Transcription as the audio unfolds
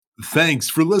Thanks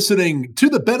for listening to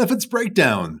the Benefits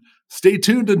Breakdown. Stay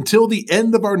tuned until the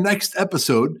end of our next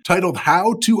episode titled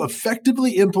How to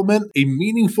Effectively Implement a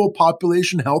Meaningful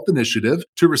Population Health Initiative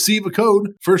to receive a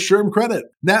code for SHRM credit.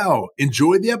 Now,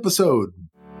 enjoy the episode.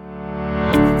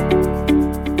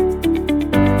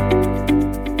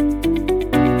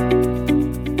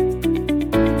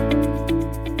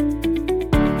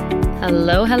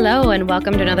 Hello, and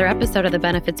welcome to another episode of the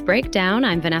Benefits Breakdown.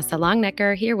 I'm Vanessa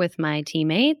Longnecker here with my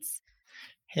teammates.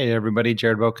 Hey, everybody.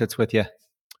 Jared Bokitz with you.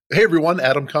 Hey, everyone.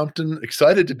 Adam Compton,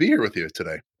 excited to be here with you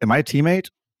today. Am I a teammate?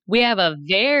 We have a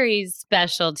very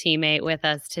special teammate with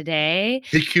us today.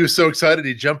 He was so excited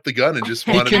he jumped the gun and just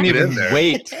wanted to get in there.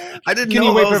 Wait. I didn't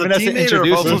know if I was a teammate or if I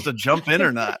was supposed to jump in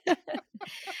or not.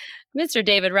 Mr.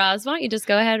 David Ross, why don't you just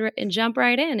go ahead and jump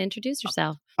right in, introduce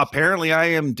yourself. Apparently, I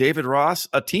am David Ross,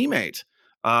 a teammate.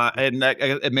 And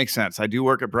it makes sense. I do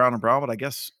work at Brown & Brown, but I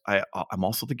guess I'm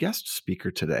also the guest speaker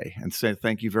today, and say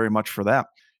thank you very much for that.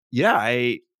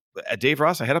 Yeah, Dave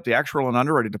Ross, I head up the actuarial and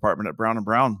underwriting department at Brown &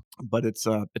 Brown, but it's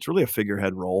really a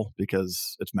figurehead role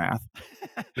because it's math.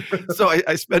 So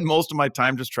I spend most of my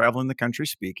time just traveling the country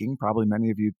speaking. Probably many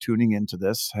of you tuning into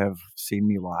this have seen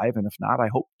me live, and if not, I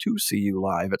hope to see you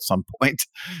live at some point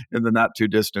in the not too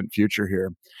distant future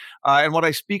here. And what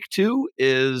I speak to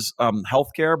is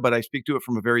healthcare, but I speak to it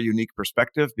from a very unique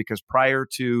perspective because prior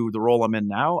to the role I'm in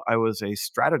now, I was a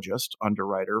strategist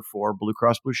underwriter for Blue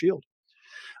Cross Blue Shield.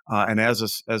 And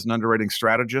as an underwriting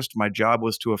strategist, my job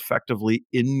was to effectively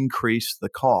increase the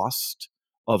cost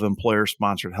of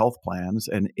employer-sponsored health plans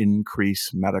and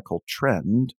increase medical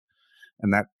trend.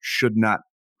 And that should not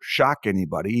shock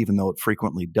anybody, even though it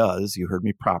frequently does. You heard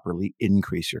me properly.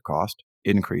 Increase your cost,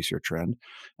 increase your trend.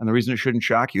 And the reason it shouldn't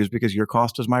shock you is because your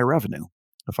cost is my revenue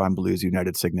if I'm Blues,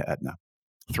 United, Cigna, Aetna,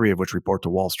 three of which report to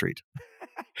Wall Street.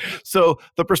 So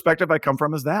the perspective I come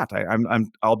from is that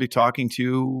I'll be talking to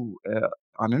you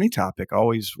on any topic,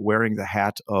 always wearing the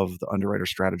hat of the underwriter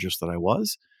strategist that I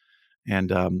was.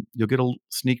 And you'll get a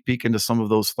sneak peek into some of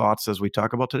those thoughts as we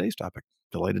talk about today's topic.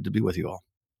 Delighted to be with you all.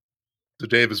 So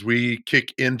Dave, as we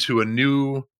kick into a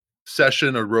new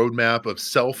session, a roadmap of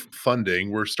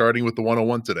self-funding, we're starting with the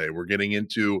 101 today. We're getting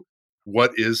into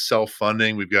what is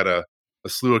self-funding. We've got a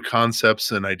slew of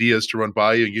concepts and ideas to run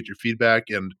by you and get your feedback.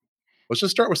 And let's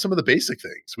just start with some of the basic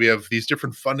things. We have these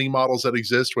different funding models that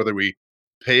exist, whether we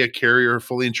pay a carrier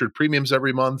fully insured premiums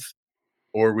every month,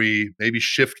 or we maybe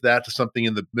shift that to something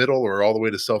in the middle or all the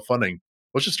way to self-funding.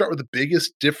 Let's just start with the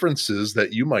biggest differences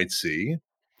that you might see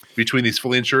between these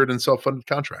fully insured and self-funded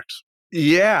contracts.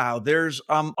 Yeah,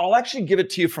 I'll actually give it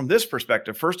to you from this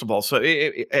perspective, first of all. So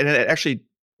it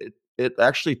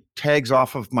actually tags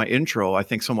off of my intro, I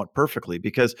think, somewhat perfectly,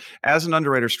 because as an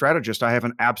underwriter strategist, I have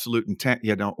an absolute intent.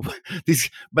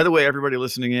 By the way, everybody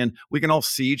listening in, we can all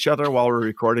see each other while we're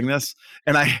recording this.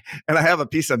 And I have a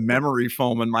piece of memory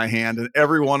foam in my hand, and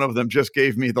every one of them just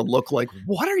gave me the look like,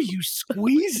 what are you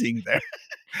squeezing there?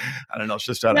 I don't know. It's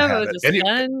just out of habit.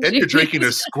 And you're drinking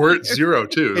a Squirt Zero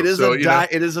too. It is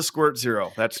it is a Squirt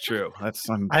Zero. That's true.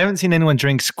 I haven't seen anyone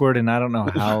drink Squirt in I don't know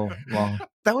how long.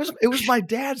 It was my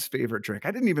dad's favorite drink.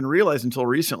 I didn't even realize until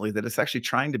recently that it's actually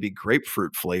trying to be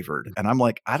grapefruit flavored. And I'm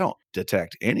like, I don't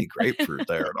detect any grapefruit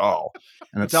there at all.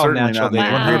 And it's all natural.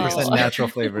 Wow. 100% natural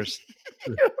flavors.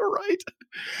 Right.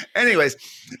 Anyways,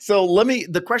 so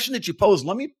the question that you posed,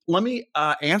 let me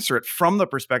answer it from the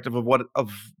perspective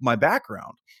of my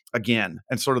background again,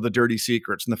 and sort of the dirty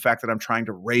secrets and the fact that I'm trying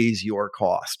to raise your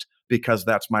cost because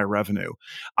that's my revenue.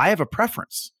 I have a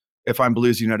preference. If I'm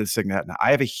Blues, United, Cigna, Aetna,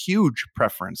 I have a huge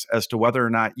preference as to whether or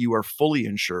not you are fully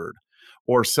insured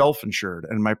or self-insured.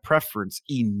 And my preference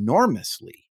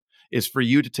enormously is for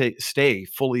you to stay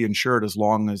fully insured as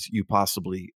long as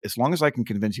I can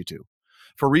convince you to,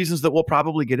 for reasons that we'll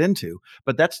probably get into.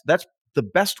 But that's the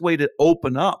best way to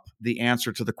open up the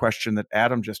answer to the question that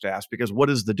Adam just asked, because what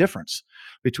is the difference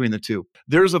between the two?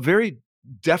 There's a very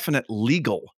definite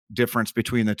legal difference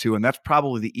between the two, and that's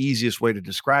probably the easiest way to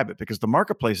describe it, because the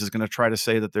marketplace is going to try to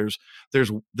say that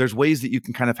there's ways that you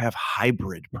can kind of have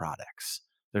hybrid products.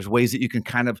 There's ways that you can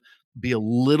kind of be a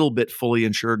little bit fully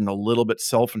insured and a little bit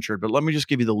self-insured. But let me just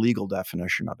give you the legal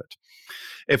definition of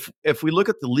it. If we look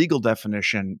at the legal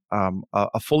definition,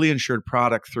 a fully insured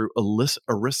product through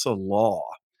ERISA law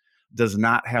does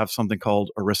not have something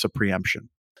called ERISA preemption.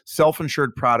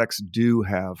 Self-insured products do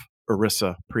have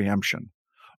ERISA preemption.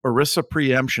 ERISA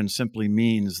preemption simply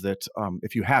means that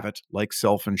if you have it, like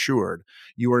self-insured,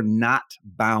 you are not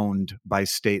bound by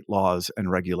state laws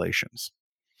and regulations.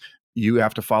 You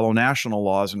have to follow national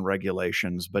laws and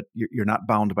regulations, but you're not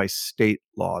bound by state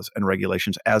laws and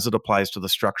regulations as it applies to the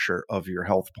structure of your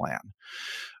health plan.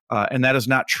 And that is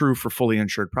not true for fully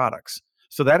insured products.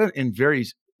 So that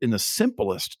in the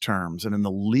simplest terms and in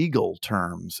the legal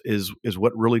terms is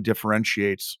what really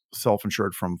differentiates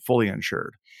self-insured from fully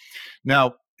insured.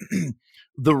 Now,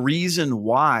 the reason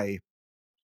why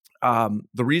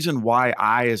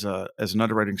I, as an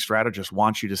underwriting strategist,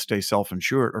 want you to stay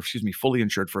fully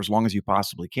insured for as long as you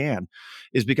possibly can,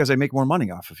 is because I make more money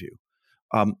off of you.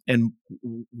 And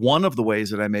one of the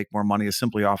ways that I make more money is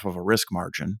simply off of a risk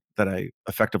margin that I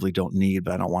effectively don't need,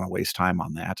 but I don't want to waste time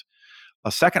on that.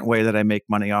 A second way that I make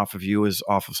money off of you is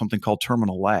off of something called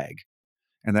terminal lag.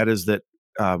 And that is that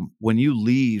when you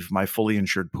leave my fully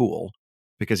insured pool,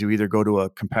 because you either go to a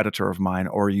competitor of mine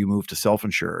or you move to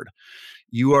self-insured,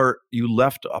 you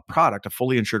left a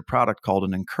fully insured product called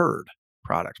an incurred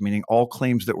product, meaning all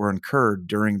claims that were incurred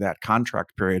during that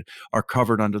contract period are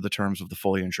covered under the terms of the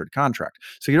fully insured contract.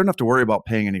 So you don't have to worry about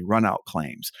paying any run out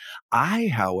claims.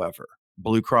 However,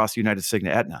 Blue Cross, United, Cigna,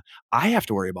 Aetna, I have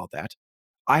to worry about that.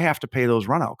 I have to pay those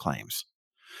run out claims.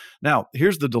 Now,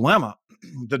 here's the dilemma.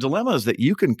 The dilemma is that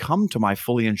you can come to my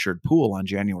fully insured pool on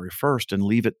January 1st and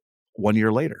leave it 1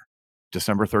 year later,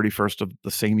 December 31st of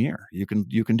the same year. You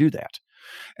can do that.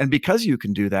 And because you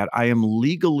can do that, I am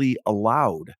legally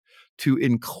allowed to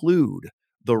include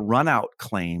the run out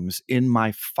claims in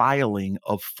my filing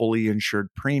of fully insured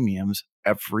premiums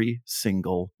every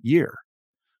single year.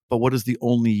 But what is the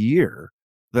only year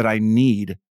that I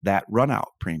need that run out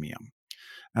premium?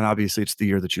 And obviously, it's the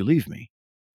year that you leave me.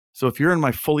 So if you're in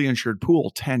my fully insured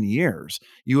pool 10 years,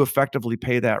 you effectively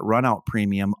pay that run out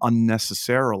premium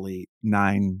unnecessarily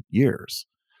 9 years.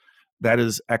 That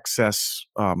is excess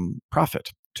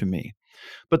profit to me.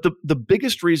 But the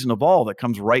biggest reason of all that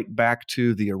comes right back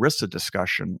to the ERISA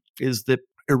discussion is that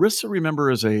ERISA,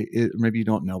 remember, maybe you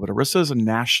don't know, but ERISA is a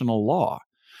national law.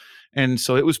 And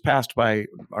so it was passed by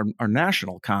our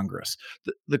national Congress.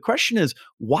 The question is,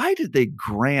 why did they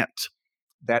grant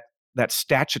that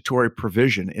statutory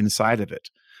provision inside of it?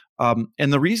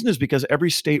 And the reason is because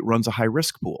every state runs a high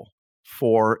risk pool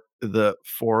for the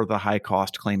high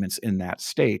cost claimants in that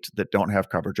state that don't have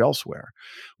coverage elsewhere.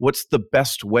 What's the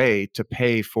best way to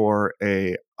pay for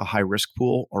a high risk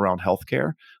pool around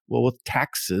healthcare? Well, with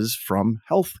taxes from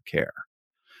healthcare.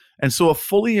 And so a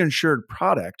fully insured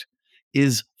product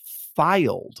is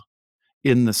filed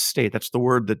in the state. That's the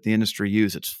word that the industry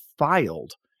uses. It's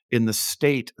filed in the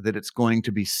state that it's going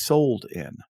to be sold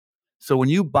in. So when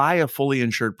you buy a fully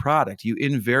insured product, you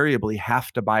invariably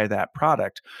have to buy that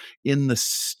product in the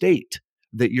state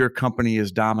that your company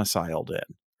is domiciled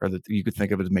in, or that you could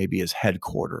think of it maybe as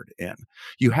headquartered in.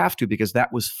 You have to, because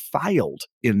that was filed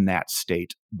in that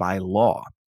state by law.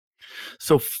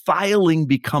 So filing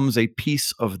becomes a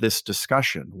piece of this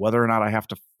discussion, whether or not I have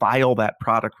to file that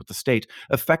product with the state,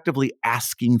 effectively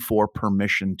asking for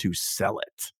permission to sell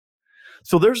it.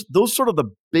 So there's those sort of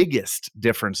the biggest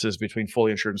differences between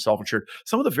fully insured and self-insured.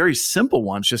 Some of the very simple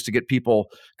ones, just to get people,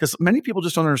 because many people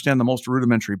just don't understand the most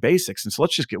rudimentary basics. And so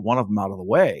let's just get one of them out of the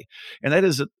way. And that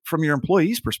is that from your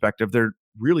employee's perspective, there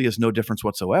really is no difference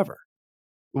whatsoever.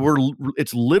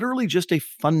 It's literally just a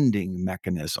funding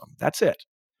mechanism. That's it.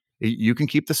 You can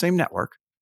keep the same network.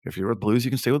 If you're with Blues, you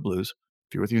can stay with Blues.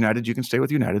 If you're with United, you can stay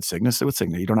with United. Cigna, stay with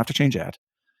Cigna. You don't have to change that.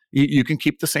 You can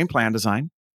keep the same plan design.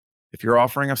 If you're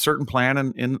offering a certain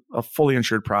plan in a fully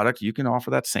insured product, you can offer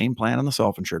that same plan in the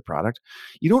self-insured product.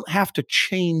 You don't have to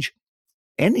change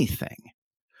anything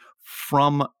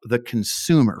from the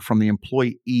consumer, from the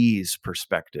employee's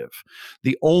perspective.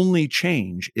 The only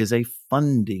change is a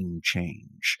funding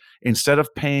change. Instead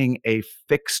of paying a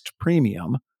fixed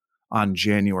premium on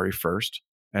January 1st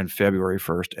and February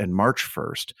 1st and March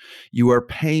 1st, you are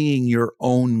paying your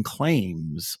own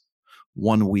claims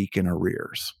 1 week in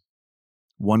arrears.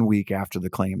 1 week after the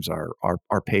claims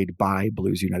are paid by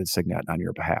Blues, United, Cigna on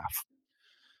your behalf.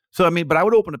 So, but I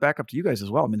would open it back up to you guys as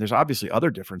well. There's obviously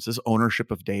other differences, ownership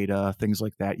of data, things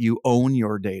like that. You own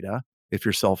your data if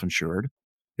you're self-insured.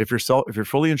 If you're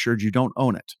fully insured, you don't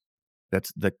own it.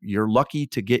 You're lucky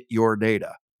to get your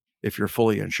data if you're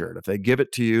fully insured. If they give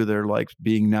it to you, they're like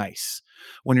being nice.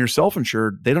 When you're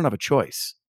self-insured, they don't have a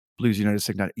choice. Blues, United,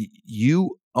 Cigna,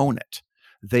 you own it.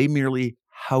 They merely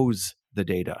house the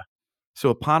data. So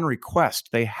upon request,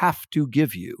 they have to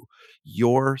give you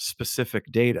your specific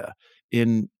data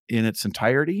in its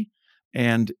entirety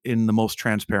and in the most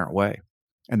transparent way.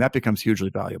 And that becomes hugely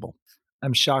valuable.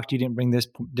 I'm shocked you didn't bring this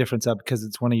difference up, because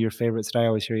it's one of your favorites that I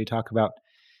always hear you talk about,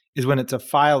 is when it's a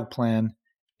filed plan,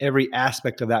 every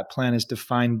aspect of that plan is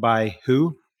defined by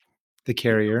who? The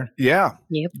carrier. Yeah.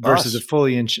 Yep. Versus a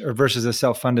fully versus a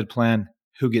self-funded plan,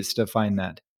 who gets to define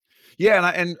that?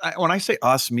 Yeah, when I say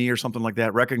us, me, or something like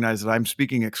that, recognize that I'm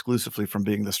speaking exclusively from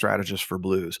being the strategist for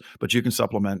Blues. But you can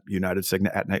supplement United, Cigna,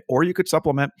 Aetna, or you could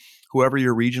supplement whoever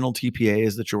your regional TPA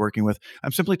is that you're working with.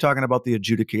 I'm simply talking about the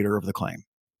adjudicator of the claim.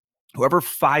 Whoever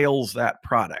files that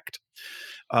product,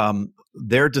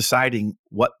 they're deciding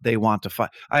what they want to file.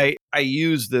 I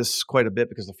use this quite a bit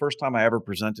because the first time I ever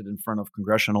presented in front of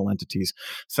congressional entities,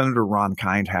 Senator Ron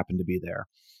Kind happened to be there.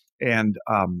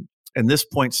 And this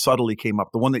point subtly came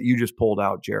up. The one that you just pulled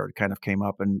out, Jared, kind of came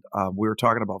up, and we were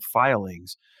talking about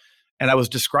filings. And I was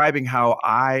describing how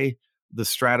the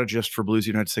strategist for Blues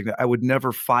United Cigna, I would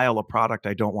never file a product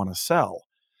I don't want to sell.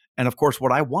 And of course,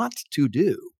 what I want to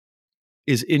do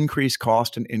is increase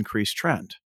cost and increase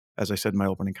trend, as I said in my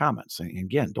opening comments. And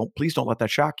again, please don't let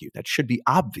that shock you. That should be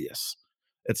obvious.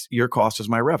 It's your cost is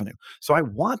my revenue. So I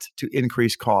want to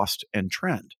increase cost and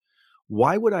trend.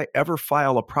 Why would I ever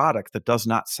file a product that does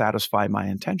not satisfy my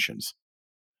intentions?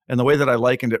 And the way that I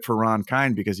likened it for Ron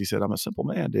Kind, because he said, I'm a simple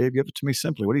man, Dave, give it to me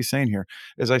simply. What are you saying here?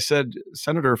 Is I said,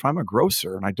 Senator, if I'm a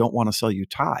grocer and I don't want to sell you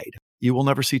Tide, you will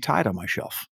never see Tide on my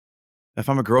shelf. If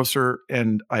I'm a grocer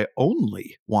and I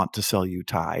only want to sell you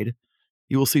Tide,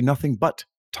 you will see nothing but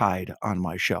Tide on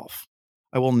my shelf.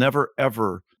 I will never,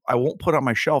 ever, I won't put on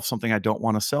my shelf something I don't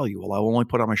want to sell you. Well, I will only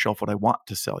put on my shelf what I want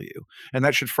to sell you. And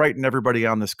that should frighten everybody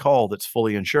on this call that's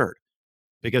fully insured.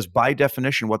 Because by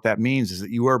definition, what that means is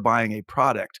that you are buying a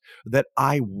product that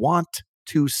I want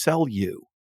to sell you.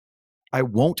 I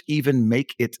won't even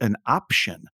make it an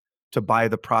option to buy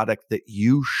the product that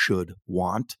you should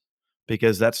want,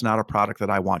 because that's not a product that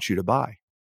I want you to buy.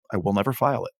 I will never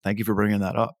file it. Thank you for bringing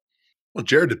that up. Well,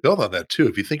 Jared, to build on that too,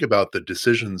 if you think about the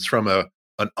decisions from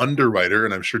an underwriter,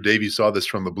 and I'm sure Dave, you saw this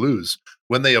from the Blues,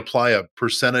 when they apply a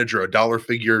percentage or a dollar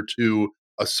figure to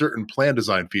a certain plan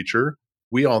design feature,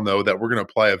 we all know that we're going to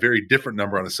apply a very different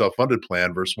number on a self-funded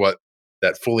plan versus what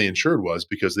that fully insured was,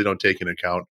 because they don't take into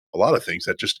account a lot of things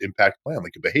that just impact plan,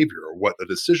 like a behavior or what a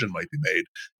decision might be made.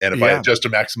 And if I adjust a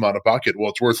maximum out of pocket,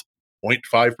 well, it's worth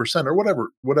 0.5% or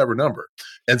whatever number.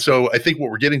 And so I think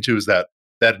what we're getting to is that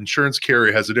insurance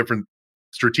carrier has a different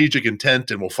strategic intent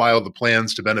and will file the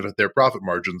plans to benefit their profit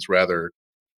margins rather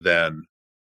than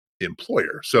the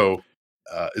employer. So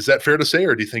is that fair to say,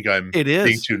 or do you think it is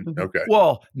being too okay?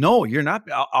 Well, no, you're not.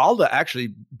 I'll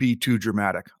actually be too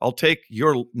dramatic. I'll take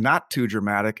your not too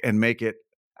dramatic and make it.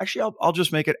 Actually, I'll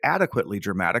just make it adequately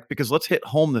dramatic, because let's hit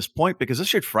home this point, because this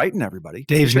should frighten everybody.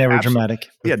 Dave's never dramatic.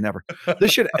 Yeah, never.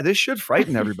 This should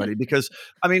frighten everybody, because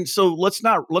so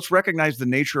let's recognize the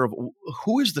nature of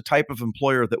who is the type of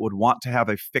employer that would want to have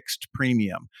a fixed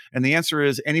premium. And the answer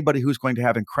is anybody who's going to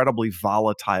have incredibly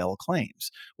volatile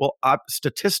claims. Well,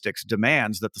 statistics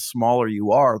demands that the smaller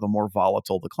you are, the more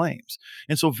volatile the claims.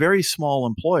 And so very small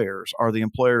employers are the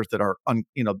employers that are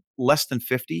less than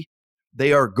 50.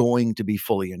 They are going to be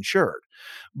fully insured.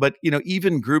 But,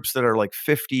 even groups that are like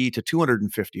 50 to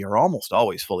 250 are almost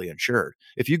always fully insured.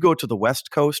 If you go to the West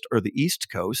Coast or the East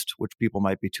Coast, which people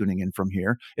might be tuning in from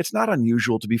here, it's not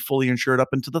unusual to be fully insured up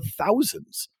into the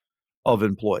thousands of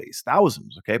employees,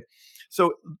 thousands. Okay.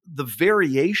 So the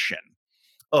variation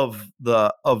of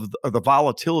the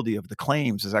volatility of the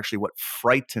claims is actually what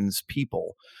frightens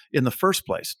people in the first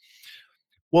place.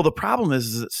 Well, the problem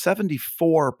is that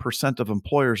 74% of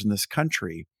employers in this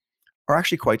country are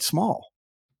actually quite small.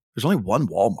 There's only one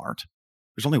Walmart.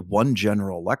 There's only one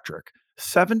General Electric.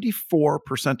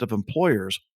 74% of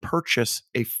employers purchase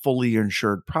a fully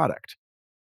insured product.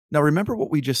 Now, remember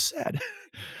what we just said.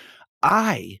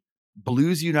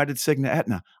 Blues United Cigna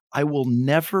Aetna, I will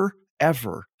never,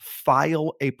 ever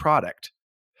file a product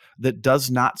that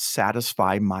does not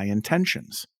satisfy my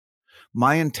intentions.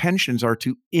 My intentions are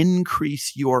to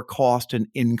increase your cost and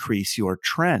increase your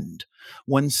trend.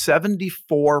 When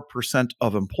 74%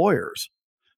 of employers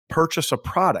purchase a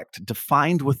product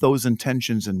defined with those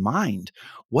intentions in mind,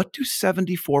 what do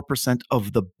 74%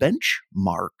 of the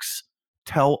benchmarks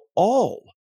tell all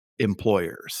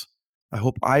employers? I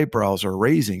hope eyebrows are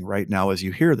raising right now as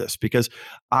you hear this, because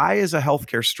I, as a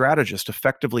healthcare strategist,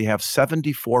 effectively have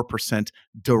 74%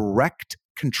 direct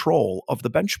control of the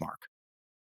benchmark.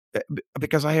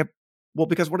 Because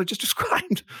because what I just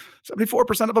described,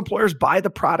 74% of employers buy the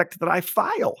product that I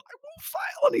file. I won't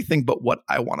file anything but what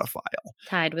I want to file.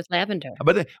 Tide with lavender.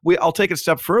 But I'll take it a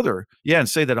step further, and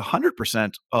say that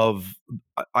 100%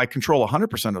 I control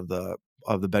 100% of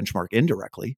the benchmark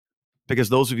indirectly, because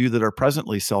those of you that are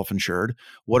presently self-insured,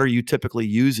 what are you typically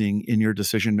using in your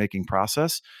decision-making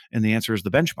process? And the answer is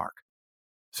the benchmark.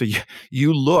 So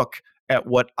you look at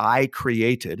what I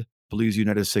created, Blues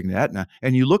United Cigna Aetna,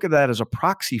 and you look at that as a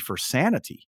proxy for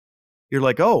sanity. You're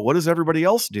like, oh, what is everybody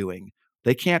else doing?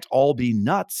 They can't all be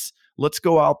nuts. let's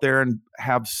go out there and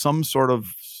have some sort of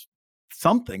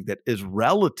something that is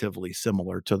relatively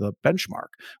similar to the benchmark.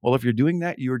 Well, if you're doing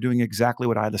that, you're doing exactly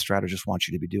what I, the strategist, want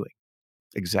you to be doing.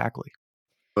 Exactly.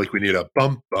 Like we need a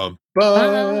bump, bump,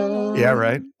 bump. Yeah,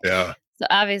 right. Yeah. So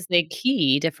obviously,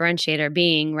 key differentiator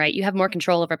being, right, you have more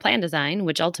control over plan design,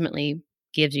 which ultimately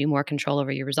gives you more control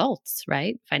over your results,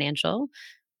 right? Financial,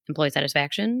 employee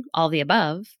satisfaction, all the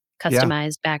above,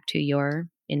 customized back to your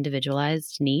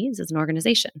individualized needs as an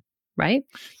organization, right?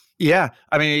 Yeah,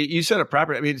 I mean, you said it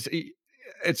properly. I mean,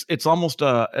 it's almost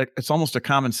a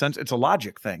common sense. It's a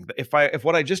logic thing. If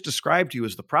what I just described to you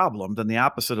is the problem, then the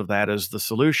opposite of that is the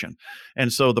solution.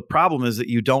 And so the problem is that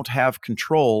you don't have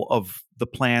control of the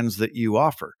plans that you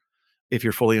offer if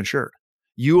you're fully insured.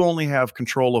 You only have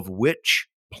control of which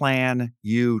plan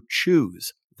you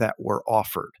choose that were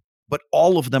offered, but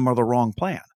all of them are the wrong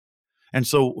plan. And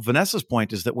so Vanessa's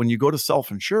point is that when you go to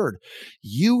self-insured,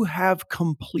 you have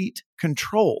complete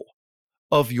control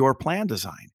of your plan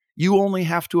design. You only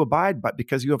have to abide by,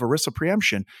 because you have ERISA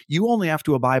preemption, you only have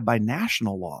to abide by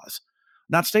national laws,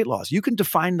 not state laws. You can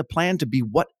define the plan to be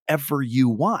whatever you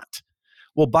want.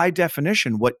 Well, by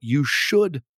definition, what you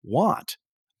should want,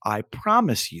 I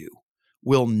promise you,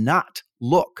 will not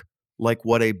look like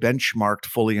what a benchmarked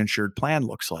fully insured plan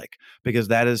looks like, because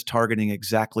that is targeting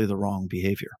exactly the wrong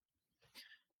behavior.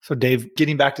 So Dave,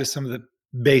 getting back to some of the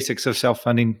basics of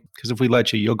self-funding, because if we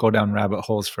let you, you'll go down rabbit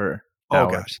holes for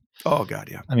hours. Oh God,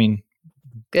 yeah. I mean,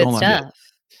 Good Hold on. stuff.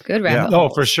 Good rabbit. oh,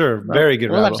 for sure. Very good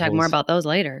We'll have rabbit to talk more holes. about those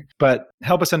later. But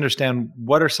help us understand,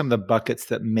 what are some of the buckets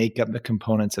that make up the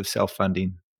components of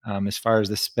self-funding? As far as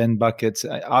the spend buckets,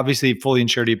 obviously fully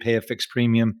insured, you pay a fixed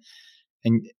premium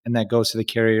and that goes to the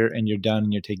carrier and you're done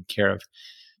and you're taken care of.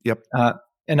 Yep.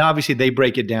 And obviously they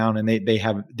break it down and they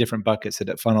have different buckets that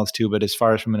it funnels to. But as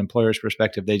far as from an employer's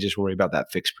perspective, they just worry about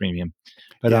that fixed premium.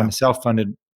 But Yeah.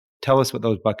 Self-funded, tell us what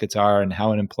those buckets are and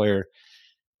how an employer,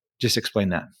 just explain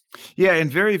that. Yeah, in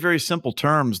very, very simple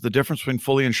terms, the difference between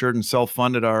fully insured and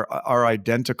self-funded are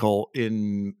identical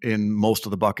in most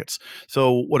of the buckets.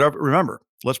 So remember,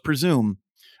 let's presume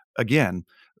again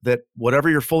that whatever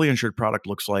your fully insured product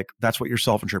looks like, that's what your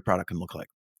self-insured product can look like.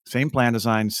 Same plan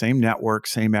design, same network,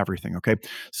 same everything. Okay.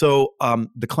 So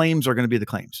the claims are going to be the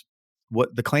claims.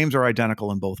 What the claims are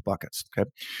identical in both buckets. Okay.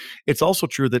 It's also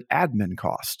true that admin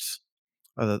costs,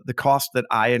 the cost that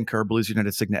I incur, Blues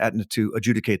United, Cigna, Aetna, to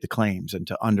adjudicate the claims and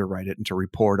to underwrite it and to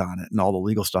report on it and all the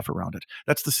legal stuff around it,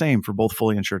 that's the same for both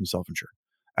fully insured and self-insured.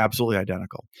 Absolutely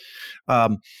identical.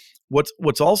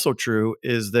 What's also true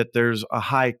is that there's a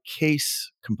high case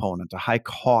component, a high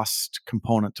cost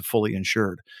component to fully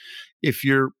insured. If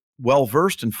you're well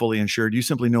versed in fully insured, you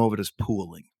simply know of it as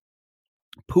pooling.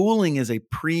 Pooling is a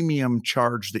premium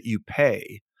charge that you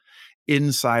pay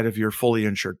inside of your fully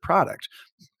insured product.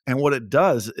 And what it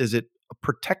does is it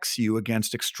protects you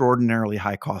against extraordinarily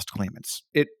high cost claimants.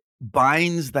 It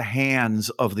binds the hands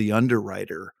of the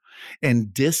underwriter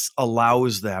and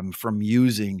disallows them from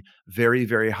using very,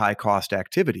 very high cost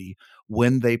activity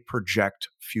when they project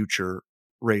future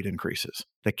rate increases.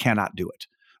 They cannot do it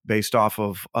based off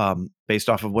of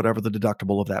whatever the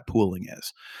deductible of that pooling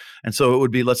is. And so it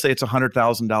would be, let's say it's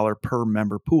 $100,000 per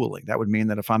member pooling. That would mean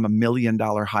that if I'm $1 million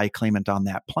high claimant on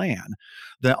that plan,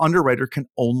 the underwriter can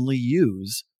only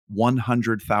use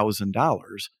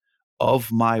 $100,000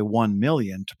 of my $1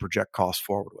 million to project costs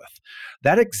forward with.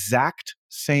 That exact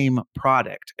same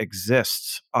product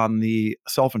exists on the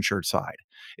self-insured side.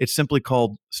 It's simply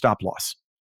called stop loss.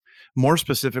 More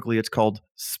specifically, it's called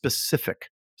specific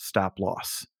stop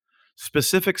loss.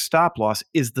 Specific stop loss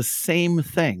is the same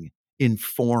thing in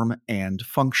form and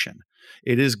function.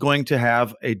 It is going to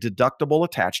have a deductible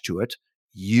attached to it.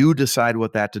 You decide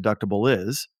what that deductible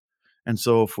is. And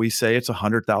so if we say it's a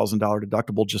 $100,000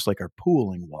 deductible, just like our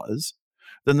pooling was,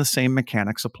 then the same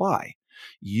mechanics apply.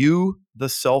 You, the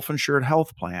self-insured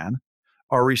health plan,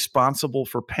 are responsible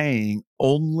for paying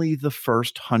only the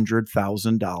first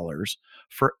 $100,000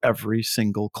 for every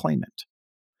single claimant.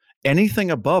 Anything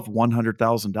above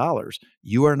 $100,000,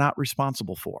 you are not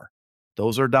responsible for.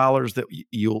 Those are dollars that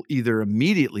you'll either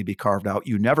immediately be carved out,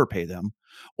 you never pay them,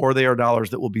 or they are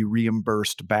dollars that will be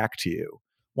reimbursed back to you.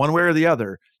 One way or the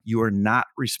other, you are not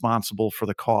responsible for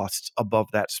the costs above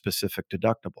that specific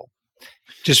deductible.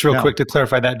 Just real quick to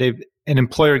clarify that, Dave, an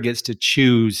employer gets to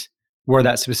choose where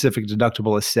that specific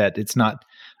deductible is set. It's not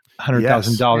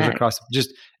 $100,000 across.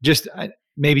 Just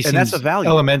maybe seems that's a value.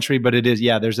 Elementary, but it is.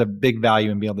 Yeah, there's a big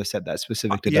value in being able to set that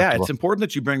specific deductible. Yeah, it's important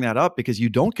that you bring that up because you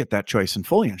don't get that choice in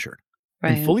fully insured.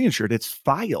 Right. In fully insured, it's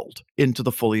filed into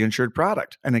the fully insured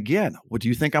product. And again, do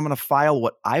you think I'm going to file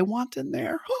what I want in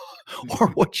there or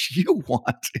what you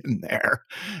want in there?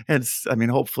 And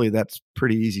hopefully that's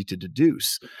pretty easy to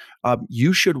deduce.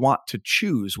 You should want to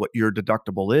choose what your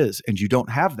deductible is, and you don't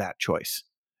have that choice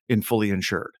in fully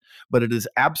insured, but it is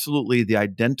absolutely the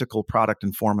identical product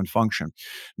in form and function.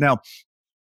 Now,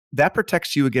 that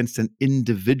protects you against an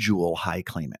individual high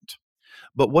claimant.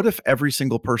 But what if every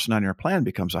single person on your plan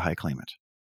becomes a high claimant?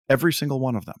 Every single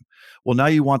one of them. Well, now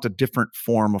you want a different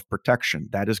form of protection.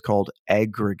 That is called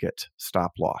aggregate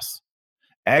stop loss.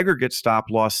 Aggregate stop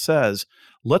loss says,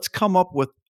 let's come up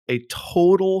with a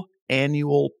total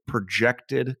annual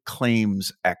projected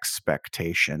claims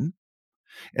expectation,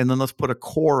 and then let's put a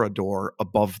corridor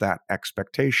above that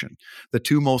expectation. The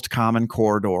two most common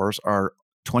corridors are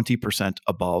 20%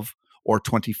 above or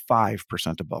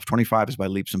 25% above. 25 is by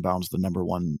leaps and bounds the number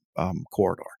one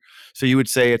corridor. So you would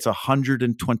say it's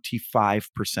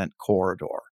 125% corridor,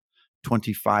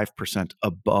 25%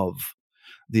 above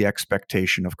the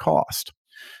expectation of cost,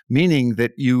 meaning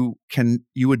that you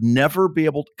would never be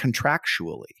able to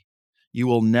contractually, you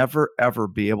will never, ever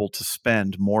be able to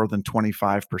spend more than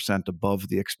 25% above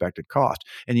the expected cost.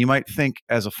 And you might think,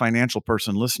 as a financial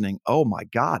person listening, oh my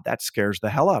God, that scares the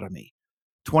hell out of me.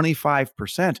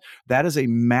 25%, that is a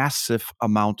massive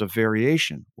amount of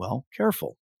variation. Well,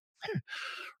 careful.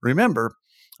 Remember,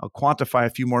 I'll quantify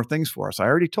a few more things for us. I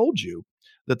already told you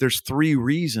that there's 3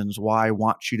 reasons why I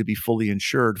want you to be fully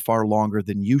insured far longer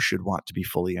than you should want to be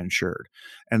fully insured.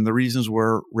 And the reasons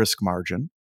were risk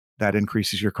margin, that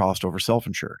increases your cost over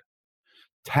self-insured.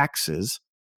 Taxes,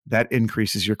 that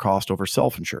increases your cost over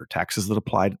self-insured. Taxes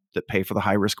that pay for the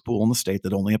high-risk pool in the state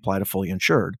that only apply to fully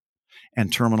insured.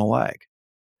 And terminal lag.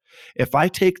 If I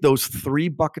take those 3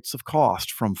 buckets of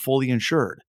cost from fully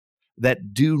insured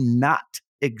that do not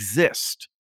exist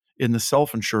in the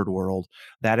self-insured world,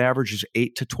 that averages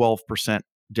 8 to 12%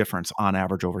 difference on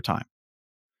average over time.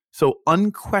 So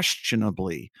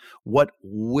unquestionably, what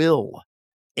will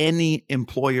any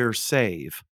employer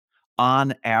save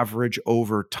on average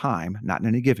over time, not in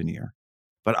any given year,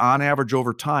 but on average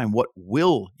over time, what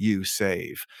will you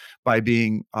save by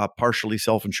being partially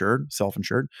self-insured?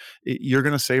 You're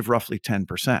going to save roughly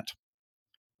 10%.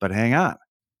 But hang on.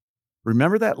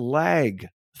 Remember that lag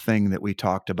thing that we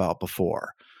talked about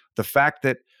before? The fact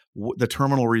that the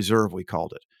terminal reserve, we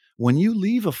called it. When you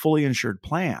leave a fully insured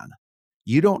plan,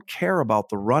 you don't care about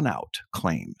the runout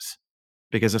claims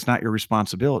because it's not your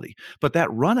responsibility. But that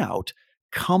runout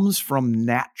comes from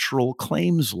natural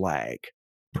claims lag.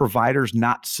 Providers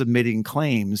not submitting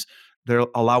claims, they're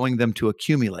allowing them to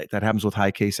accumulate. That happens with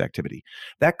high case activity.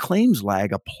 That claims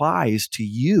lag applies to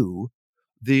you,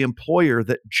 the employer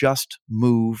that just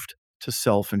moved to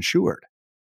self-insured.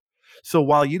 So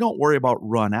while you don't worry about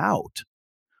run out,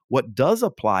 what does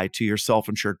apply to your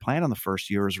self-insured plan in the first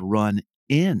year is run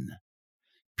in.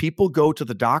 People go to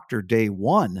the doctor day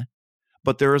 1,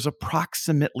 but there is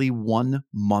approximately 1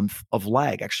 month of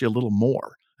lag, actually a little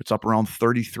more. It's up around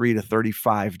 33 to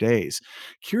 35 days.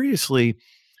 Curiously,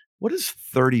 what is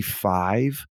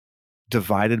 35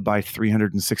 divided by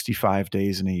 365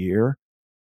 days in a year?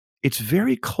 It's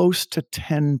very close to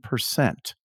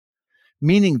 10%,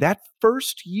 meaning that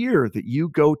first year that you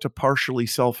go to partially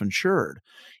self-insured,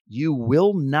 you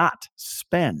will not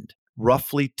spend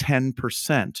roughly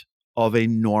 10% of a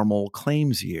normal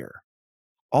claims year.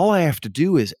 All I have to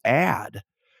do is add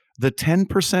the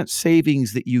 10%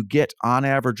 savings that you get on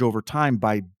average over time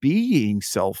by being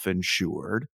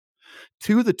self-insured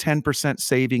to the 10%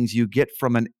 savings you get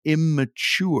from an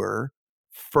immature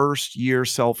first year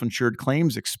self-insured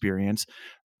claims experience.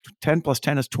 10 plus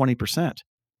 10 is 20%.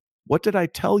 What did I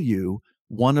tell you?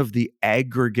 One of the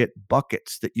aggregate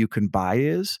buckets that you can buy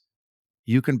is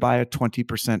you can buy a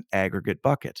 20% aggregate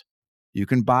bucket. You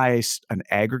can buy an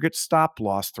aggregate stop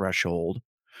loss threshold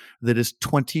that is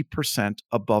 20%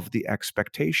 above the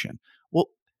expectation. Well,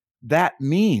 that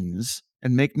means,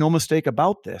 and make no mistake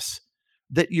about this,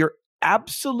 that your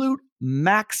absolute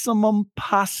maximum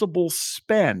possible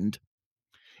spend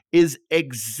is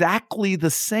exactly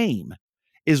the same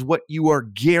as what you are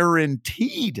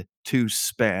guaranteed to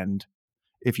spend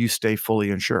if you stay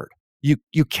fully insured.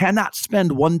 You cannot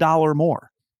spend $1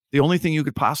 more. The only thing you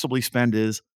could possibly spend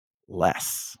is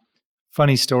less.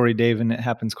 Funny story, Dave, and it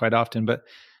happens quite often, but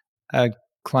a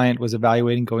client was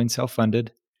evaluating going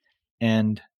self-funded,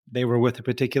 and they were with a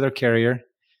particular carrier.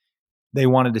 They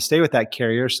wanted to stay with that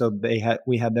carrier, so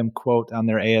we had them quote on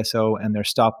their ASO and their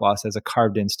stop loss as a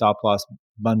carved-in stop loss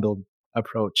bundled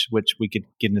approach, which we could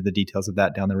get into the details of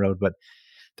that down the road. But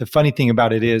the funny thing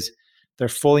about it is their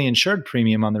fully insured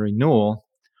premium on the renewal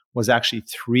was actually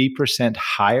 3%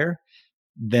 higher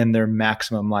than their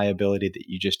maximum liability that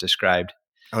you just described.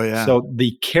 Oh, yeah. So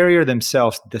the carrier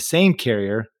themselves, the same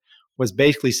carrier, was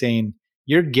basically saying,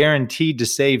 you're guaranteed to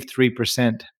save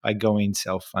 3% by going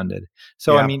self-funded.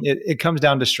 So, Yeah. I mean, it comes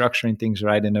down to structuring things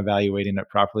right and evaluating it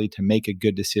properly to make a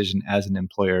good decision as an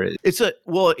employer.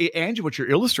 Angie, what you're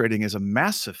illustrating is a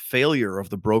massive failure of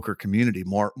the broker community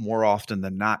more often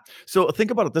than not. So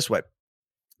think about it this way.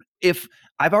 If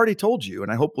I've already told you,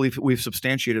 and I hope we've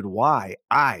substantiated why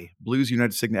Blues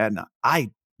United Cigna Aetna,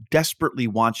 I desperately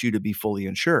want you to be fully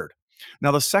insured.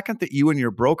 Now, the second that you and your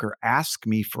broker ask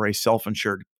me for a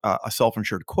self-insured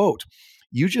quote,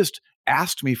 you just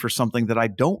asked me for something that I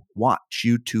don't want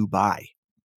you to buy.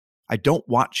 I don't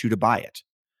want you to buy it.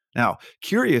 Now,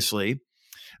 curiously,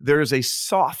 there is a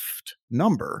soft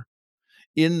number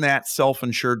in that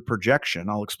self-insured projection.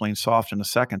 I'll explain soft in a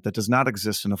second. That does not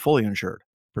exist in a fully insured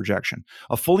projection.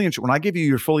 When I give you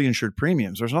your fully insured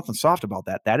premiums, there's nothing soft about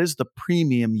that. That is the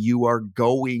premium you are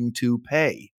going to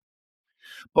pay.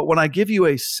 But when I give you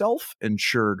a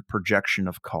self-insured projection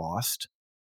of cost,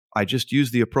 I just use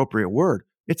the appropriate word.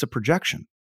 It's a projection.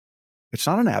 It's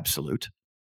not an absolute.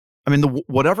 I mean,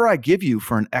 whatever I give you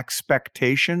for an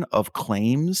expectation of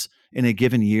claims in a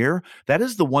given year, that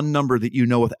is the one number that you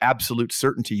know with absolute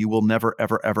certainty you will never,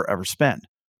 ever, ever, ever spend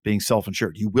being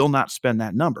self-insured. You will not spend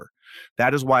that number.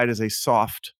 That is why it is a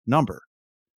soft number.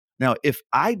 Now, if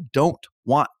I don't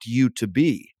want you to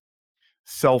be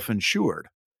self-insured,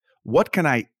 what can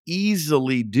I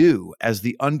easily do as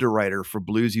the underwriter for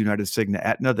Blues United Cigna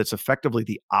Aetna that's effectively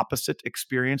the opposite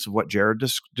experience of what Jared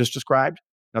just described?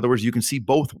 In other words, you can see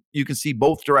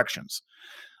both directions.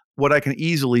 What I can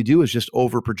easily do is just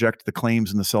overproject the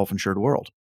claims in the self-insured world.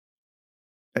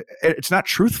 It's not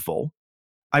truthful.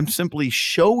 I'm simply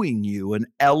showing you an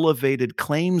elevated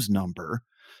claims number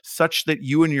such that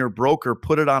you and your broker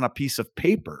put it on a piece of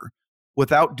paper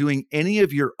without doing any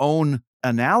of your own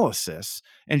analysis,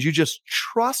 and you just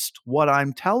trust what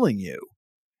I'm telling you.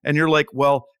 And you're like,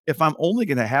 well, if I'm only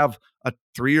going to have a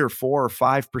 3 or 4 or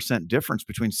 5% difference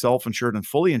between self-insured and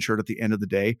fully insured at the end of the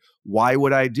day, why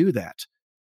would I do that?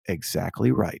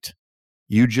 Exactly right.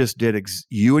 You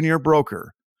and your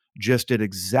broker just did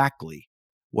exactly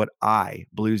what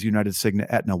Blues United Cigna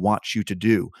Aetna, wants you to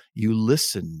do. You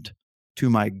listened to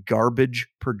my garbage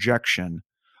projection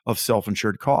of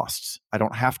self-insured costs. I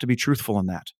don't have to be truthful in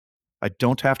that. I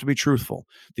don't have to be truthful.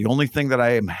 The only thing that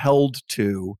I am held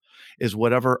to is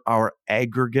whatever our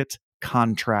aggregate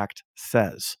contract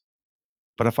says.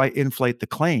 But if I inflate the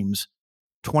claims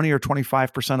 20 or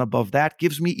 25% above that,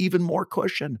 gives me even more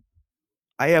cushion.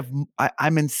 I'm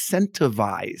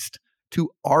incentivized to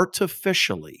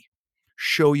artificially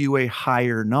show you a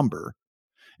higher number.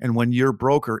 And when your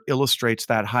broker illustrates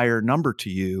that higher number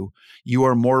to you, you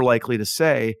are more likely to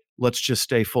say, let's just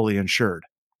stay fully insured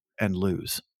and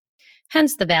lose.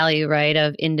 Hence the value, right,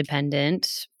 of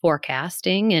independent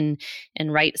forecasting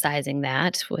and right sizing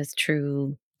that with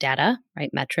true data, right,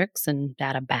 metrics and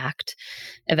data backed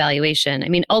evaluation. I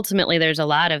mean, ultimately, there's a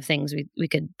lot of things we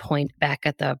could point back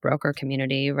at the broker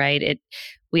community, right?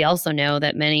 We also know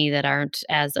that many that aren't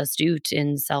as astute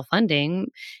in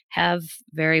self-funding have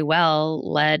very well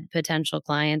led potential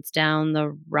clients down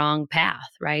the wrong path,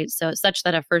 right? So such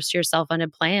that a first-year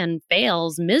self-funded plan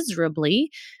fails miserably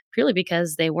purely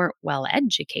because they weren't well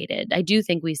educated. I do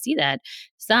think we see that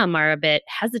some are a bit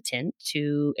hesitant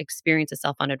to experience a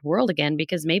self-funded world again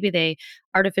because maybe they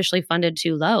artificially funded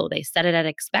too low. They set it at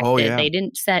expected. Oh, yeah. They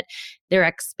didn't set their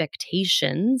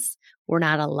expectations were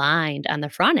not aligned on the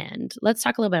front end. Let's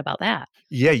talk a little bit about that.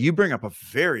 Yeah, you bring up a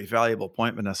very valuable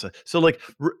point, Vanessa. So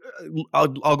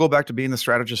I'll go back to being the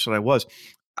strategist that I was.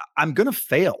 I'm going to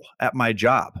fail at my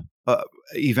job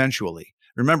eventually.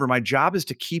 Remember, my job is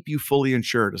to keep you fully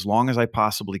insured as long as I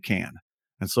possibly can.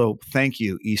 And so thank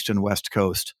you, East and West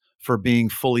Coast, for being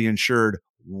fully insured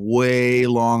way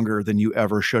longer than you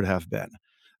ever should have been.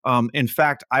 In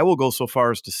fact, I will go so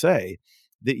far as to say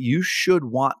that you should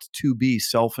want to be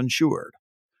self-insured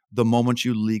the moment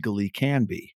you legally can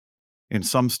be. In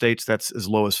some states, that's as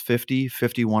low as 50,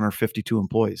 51, or 52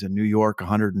 employees. In New York,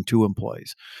 102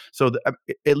 employees. So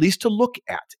at least to look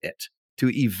at it, to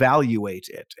evaluate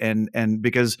it. And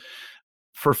because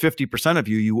for 50% of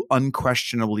you, you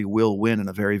unquestionably will win in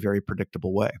a very, very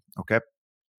predictable way. Okay.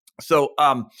 So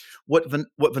what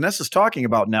Vanessa's talking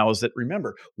about now is that,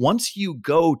 remember, once you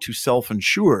go to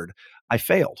self-insured, I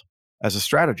failed as a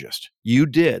strategist. You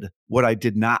did what I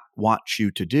did not want you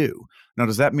to do. Now,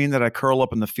 does that mean that I curl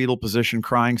up in the fetal position,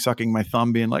 crying, sucking my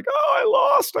thumb, being like, oh,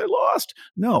 I lost?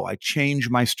 No, I change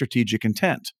my strategic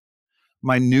intent.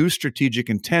 My new strategic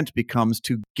intent becomes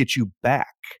to get you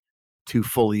back to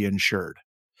fully insured?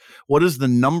 What is the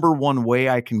number one way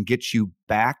I can get you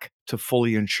back to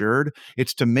fully insured?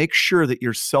 It's to make sure that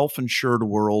your self-insured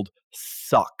world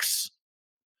sucks.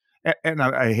 And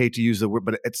I hate to use the word,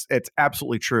 but it's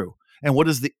absolutely true. And what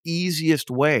is the easiest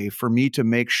way for me to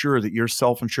make sure that your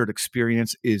self-insured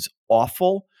experience is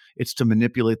awful? It's to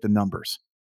manipulate the numbers.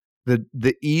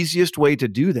 The easiest way to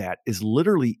do that is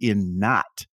literally in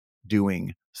not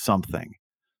doing something.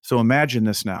 So imagine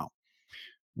this now.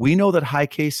 We know that high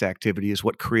case activity is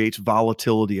what creates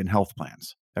volatility in health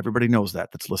plans. Everybody knows that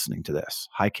that's listening to this.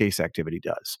 High case activity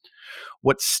does.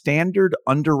 What standard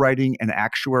underwriting and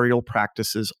actuarial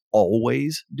practices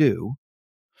always do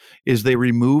is they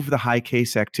remove the high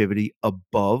case activity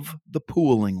above the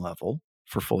pooling level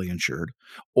for fully insured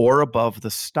or above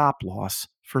the stop loss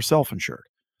for self-insured,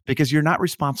 because you're not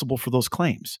responsible for those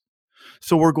claims.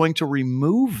 So we're going to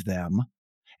remove them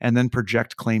and then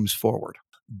project claims forward.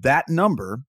 That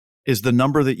number is the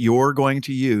number that you're going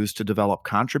to use to develop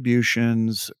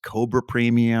contributions, COBRA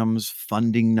premiums,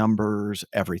 funding numbers,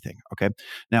 everything. Okay.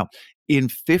 Now, in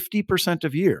 50%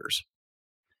 of years,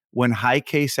 when high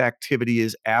case activity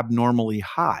is abnormally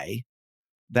high,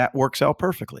 that works out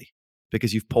perfectly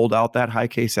because you've pulled out that high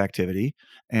case activity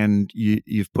and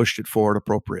you've pushed it forward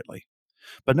appropriately.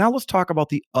 But now let's talk about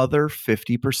the other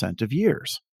 50% of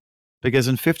years. Because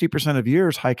in 50% of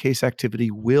years, high case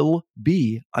activity will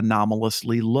be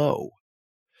anomalously low.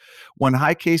 When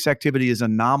high case activity is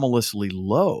anomalously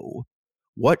low,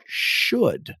 what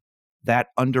should that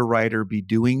underwriter be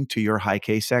doing to your high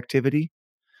case activity?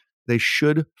 They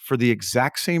should, for the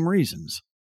exact same reasons,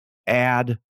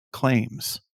 add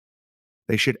claims.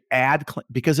 They should add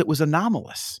because it was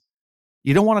anomalous.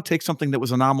 You don't want to take something that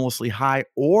was anomalously high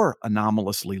or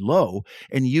anomalously low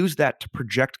and use that to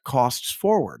project costs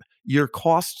forward. Your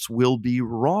costs will be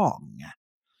wrong.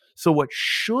 So what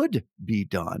should be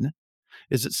done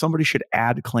is that somebody should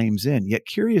add claims in. Yet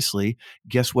curiously,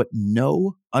 guess what?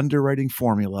 No underwriting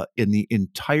formula in the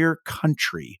entire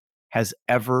country has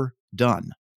ever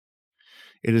done.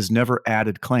 It has never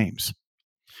added claims.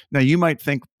 Now you might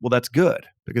think, well, that's good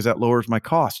because that lowers my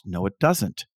cost. No, it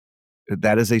doesn't.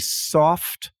 That is a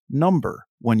soft number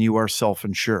when you are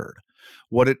self-insured.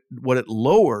 What it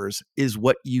lowers is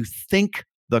what you think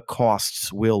the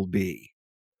costs will be,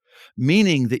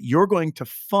 meaning that you're going to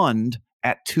fund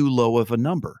at too low of a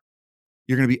number.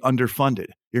 You're going to be underfunded.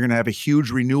 You're going to have a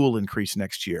huge renewal increase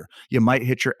next year. You might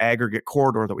hit your aggregate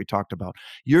corridor that we talked about.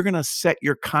 You're going to set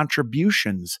your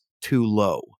contributions too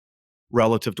low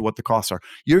relative to what the costs are.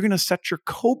 You're going to set your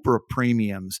COBRA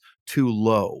premiums too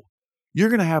low. You're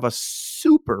going to have a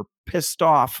super pissed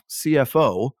off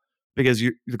CFO because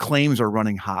the claims are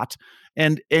running hot.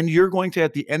 And you're going to,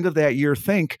 at the end of that year,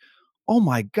 think, oh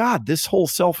my God, this whole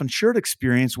self-insured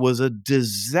experience was a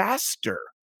disaster.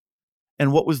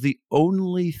 And what was the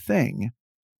only thing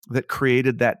that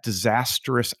created that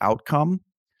disastrous outcome?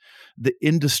 The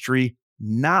industry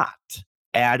not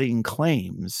adding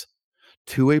claims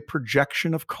to a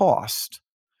projection of cost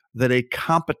that a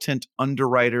competent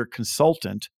underwriter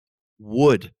consultant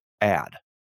would add.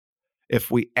 If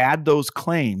we add those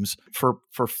claims for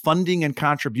funding and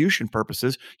contribution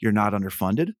purposes, you're not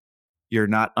underfunded, you're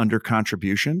not under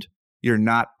contributioned, you're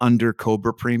not under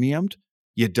COBRA premiumed,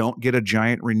 you don't get a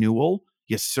giant renewal,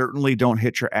 you certainly don't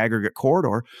hit your aggregate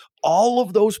corridor. All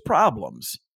of those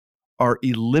problems are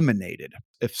eliminated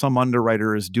if some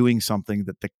underwriter is doing something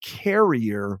that the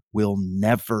carrier will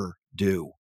never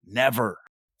do. Never.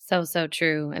 So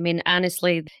true. I mean,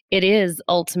 honestly, it is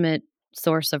ultimate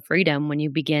source of freedom when you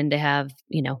begin to have,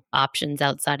 options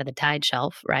outside of the tide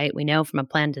shelf, right? We know from a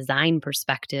plan design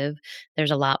perspective,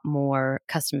 there's a lot more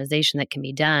customization that can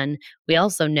be done. We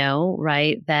also know,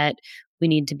 right, that we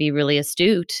need to be really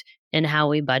astute in how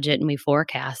we budget and we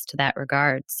forecast to that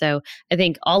regard. So I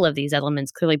think all of these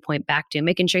elements clearly point back to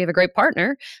making sure you have a great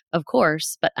partner, of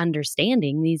course, but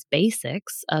understanding these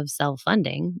basics of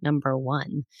self-funding, number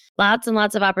one. Lots and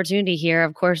lots of opportunity here.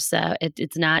 Of course,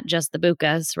 it's not just the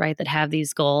BUCAs, right, that have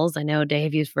these goals. I know,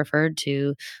 Dave, you've referred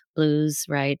to Blues,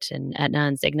 right, and Aetna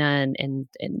and Cigna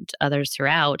and others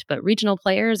throughout, but regional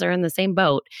players are in the same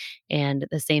boat, and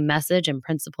the same message and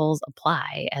principles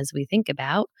apply as we think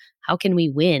about how can we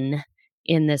win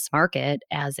in this market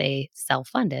as a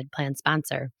self-funded plan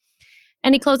sponsor.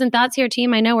 Any closing thoughts here,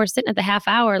 team? I know we're sitting at the half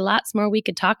hour, lots more we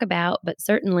could talk about, but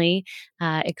certainly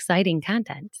exciting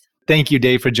content. Thank you,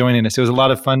 Dave, for joining us. It was a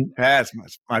lot of fun. That's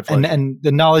my pleasure. And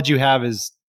the knowledge you have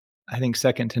is, I think,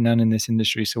 second to none in this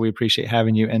industry. So we appreciate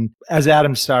having you. And as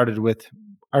Adam started with,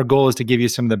 our goal is to give you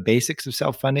some of the basics of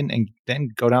self-funding and then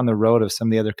go down the road of some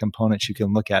of the other components you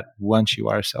can look at once you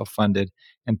are self-funded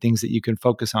and things that you can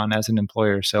focus on as an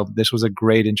employer. So this was a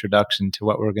great introduction to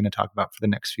what we're going to talk about for the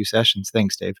next few sessions.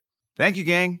 Thanks, Dave. Thank you,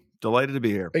 gang. Delighted to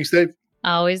be here. Thanks, Dave.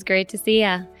 Always great to see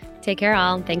ya. Take care,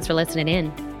 all. Thanks for listening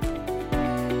in.